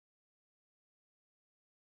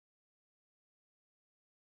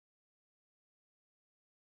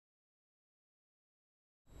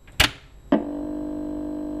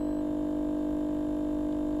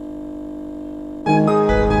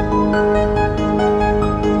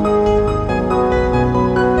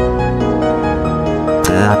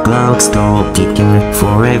clock stop ticking,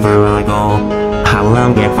 forever I go. How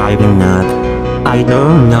long have I been up? I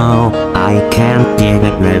don't know. I can't get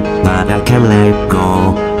a grip, but I can't let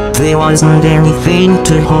go. There wasn't anything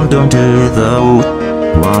to hold on to though.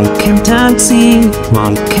 Why can't I see?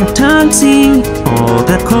 Why can't I see all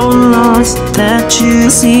the colors that you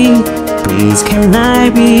see? Please can I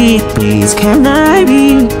be? Please can I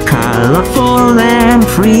be colorful and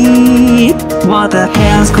free? What the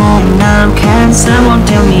hell's going on? Can someone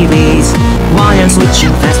tell me this? Why I'm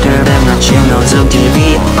switching faster than the channels of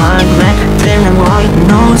TV? I'm black, then I'm white,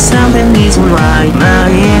 no something isn't right. My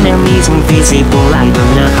enemies invisible, I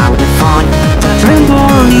don't know how to fight. The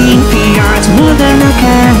trembling fear is more than I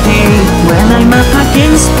can take. When I'm up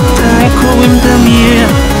against the echo in the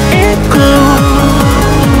mirror, echo.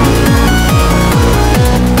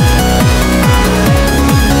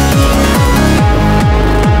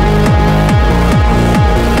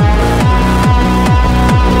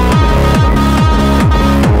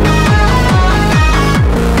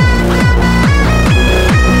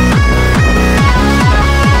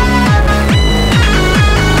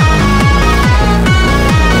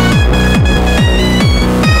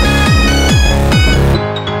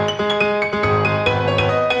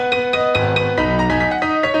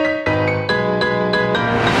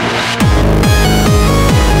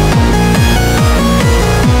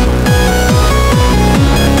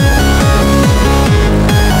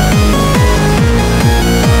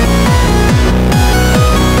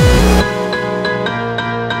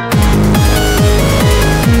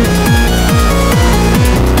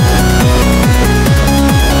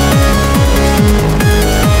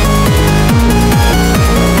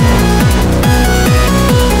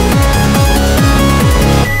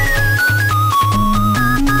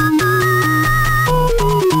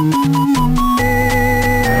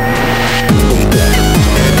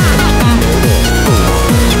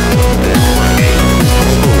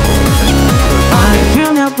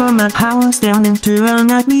 My house down into a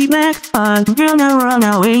nightly black. I'm gonna run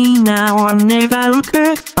away now, I'll never look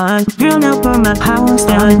back. I'm gonna burn my house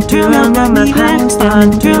down into a nightly black.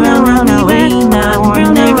 I'm gonna run away now,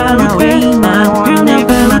 I'll never look back. I'm gonna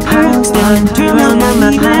burn my house down into a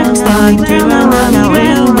nightly black. I'm gonna run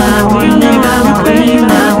away now, I'll never look back.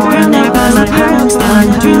 I'll never look house down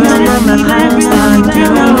into a nightly black. I'm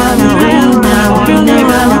gonna run away now, I'll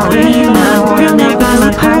never look back. I'll never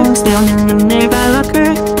look house down and never look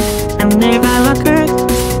back.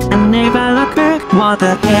 What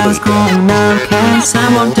the hell's going on? Can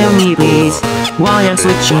someone tell me please? Why I'm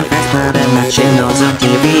switching faster than the channels on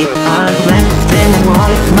TV? I'm black, then I'm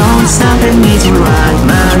white, no something isn't right.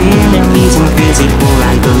 My enemies invisible,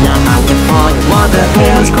 I don't know how to fight. What the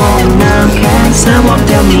hell's going on? Can someone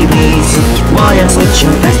tell me please? Why I'm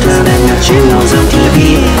switching faster than the channels on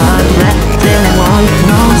TV? I'm black, then I'm white,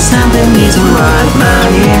 no something isn't right. My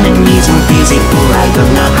enemies invisible, I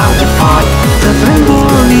don't know how to fight. The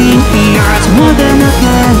trembling fear is more than I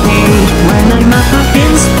can take. When I'm up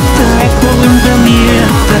against the echo in the mirror.